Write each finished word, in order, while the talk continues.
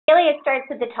Really, it starts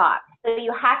at the top. So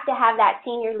you have to have that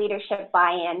senior leadership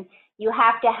buy-in. You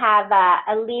have to have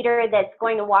a leader that's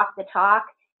going to walk the talk,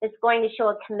 that's going to show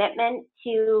a commitment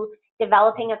to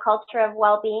developing a culture of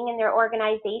well-being in their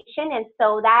organization. And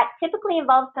so that typically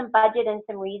involves some budget and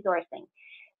some resourcing.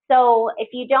 So if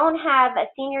you don't have a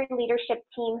senior leadership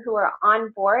team who are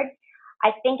on board,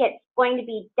 I think it's going to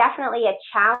be definitely a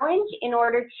challenge in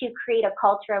order to create a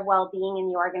culture of well-being in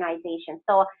the organization.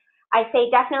 So I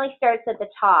say definitely starts at the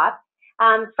top.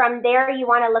 From there, you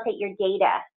want to look at your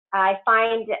data. I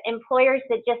find employers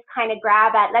that just kind of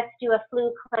grab at, let's do a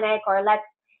flu clinic, or let's,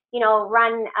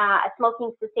 run a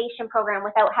smoking cessation program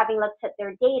without having looked at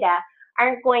their data,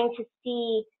 aren't going to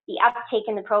see the uptake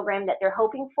in the program that they're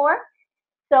hoping for.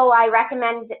 So I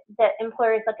recommend that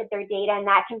employers look at their data, and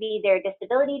that can be their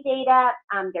disability data,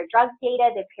 their drug data,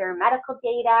 their paramedical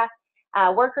data,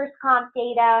 workers' comp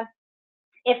data.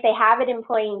 If they have it,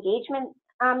 employee engagement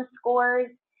scores,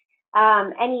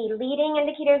 any leading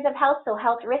indicators of health, so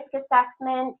health risk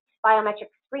assessment, biometric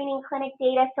screening clinic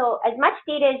data. So as much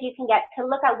data as you can get to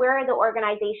look at where are the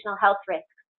organizational health risks.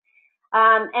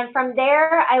 And from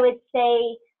there, I would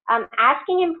say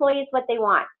asking employees what they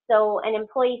want. So an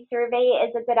employee survey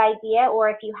is a good idea, or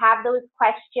if you have those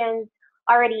questions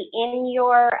already in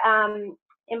your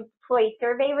employee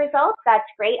survey results, that's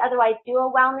great. Otherwise, do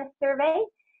a wellness survey.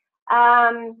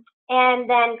 And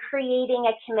then creating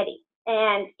a committee.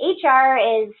 And HR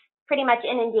is pretty much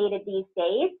inundated these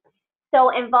days, so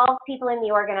involve people in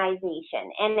the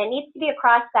organization. And it needs to be a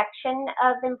cross-section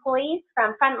of employees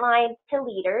from frontline to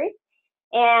leaders.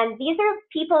 And these are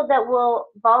people that will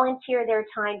volunteer their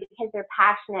time because they're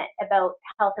passionate about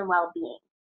health and well-being.